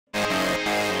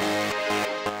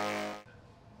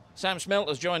Sam Smelt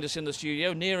has joined us in the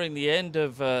studio, nearing the end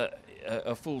of a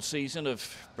full season of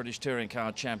British Touring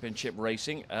Car Championship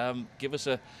racing. Give us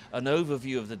an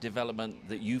overview of the development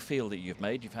that you feel that you've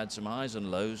made. You've had some highs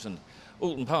and lows, and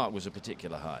Alton Park was a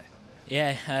particular high.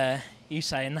 Yeah, you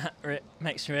saying that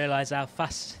makes me realise how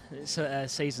fast this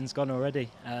season's gone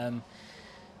already.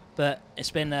 But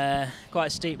it's been quite a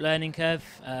steep learning curve.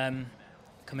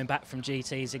 Coming back from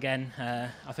GTs again,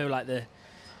 I feel like the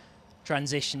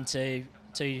transition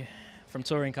from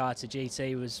touring car to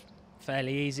GT was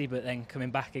fairly easy, but then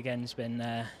coming back again has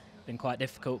been quite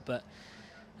difficult. But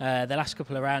the last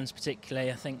couple of rounds particularly,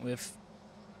 I think we've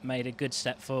made a good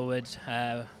step forward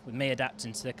with me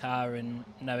adapting to the car and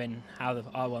knowing how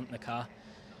I want the car.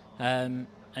 And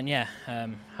yeah,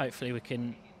 hopefully we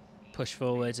can push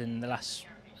forward in the last,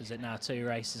 is it now, 2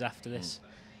 races after this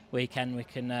weekend, we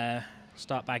can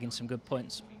start bagging some good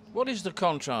points. What is the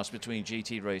contrast between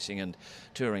GT racing and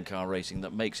touring car racing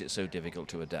that makes it so difficult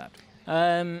to adapt?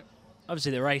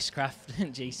 Obviously the racecraft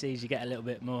in GCs, you get a little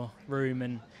bit more room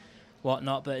and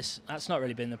whatnot, but that's not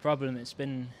really been the problem. It's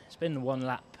been the 1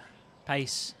 lap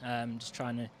pace, just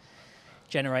trying to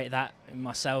generate that in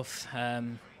myself,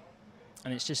 and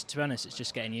it's just, to be honest, it's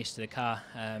just getting used to the car.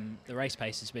 The race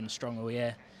pace has been strong all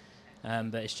year,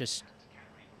 but it's just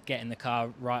getting the car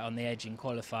right on the edge in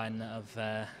qualifying that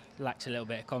I've lacked a little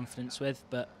bit of confidence with.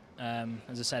 But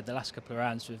as I said, the last couple of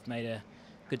rounds we've made a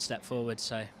good step forward,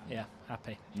 so yeah,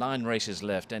 happy. 9 races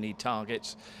left. Any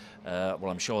targets? Well,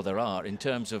 I'm sure there are, in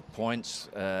terms of points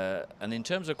and in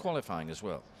terms of qualifying as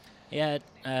well. Yeah,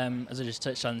 as I just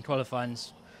touched on,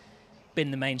 qualifying's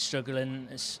been the main struggle, and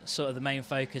it's sort of the main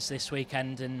focus this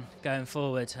weekend and going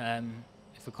forward.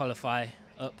 If we qualify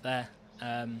up there,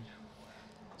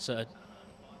 sort of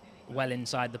well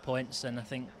inside the points, then I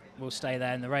think we'll stay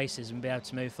there in the races and be able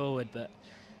to move forward. But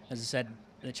as I said,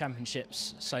 the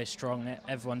championship's so strong,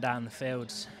 everyone down the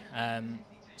field's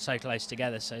so close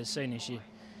together, so as soon as you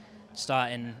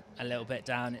starting a little bit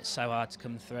down, it's so hard to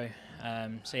come through.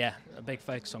 So yeah, a big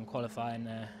focus on qualifying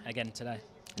again today.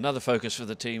 Another focus for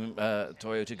the team,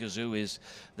 Toyota Gazoo, is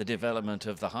the development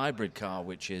of the hybrid car,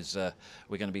 which is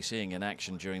we're going to be seeing in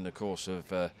action during the course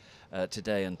of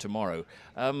today and tomorrow.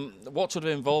 What sort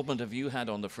of involvement have you had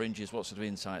on the fringes? What sort of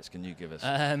insights can you give us?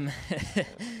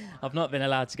 I've not been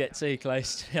allowed to get too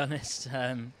close, to be honest.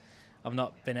 I've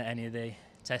not been at any of the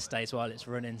test days while it's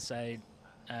running, so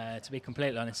to be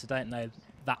completely honest, I don't know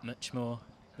that much more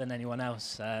than anyone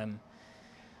else.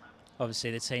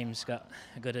 Obviously the team's got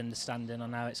a good understanding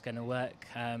on how it's going to work,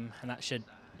 and that should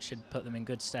put them in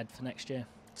good stead for next year.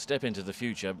 Step into the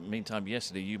future. Meantime,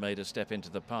 yesterday you made a step into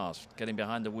the past, getting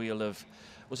behind the wheel of,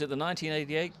 was it the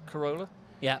 1988 Corolla?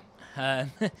 Yeah, yeah,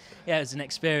 it was an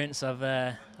experience. I've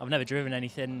never driven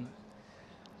anything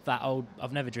that old.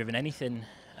 I've never driven anything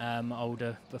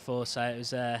older before, so it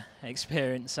was an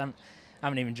experience. I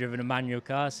haven't even driven a manual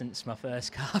car since my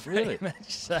first car, pretty much.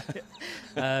 So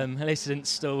at least it didn't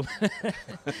stall.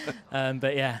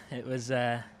 But yeah, it was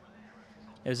an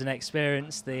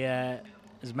experience. It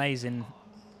was amazing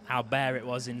how bare it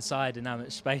was inside and how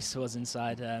much space there was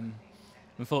inside.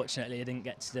 Unfortunately, I didn't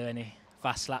get to do any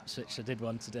fast laps, which I did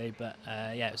want to do. But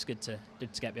yeah, it was good to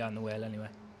get behind the wheel anyway.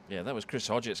 Yeah, that was Chris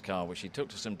Hodgett's car, which he took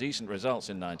to some decent results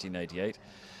in 1988.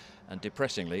 And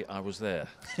depressingly, I was there.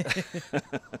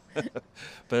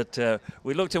 But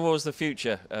we look towards the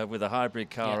future with a hybrid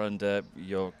car and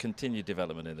your continued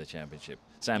development in the championship.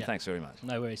 Sam, thanks very much.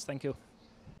 No worries. Thank you.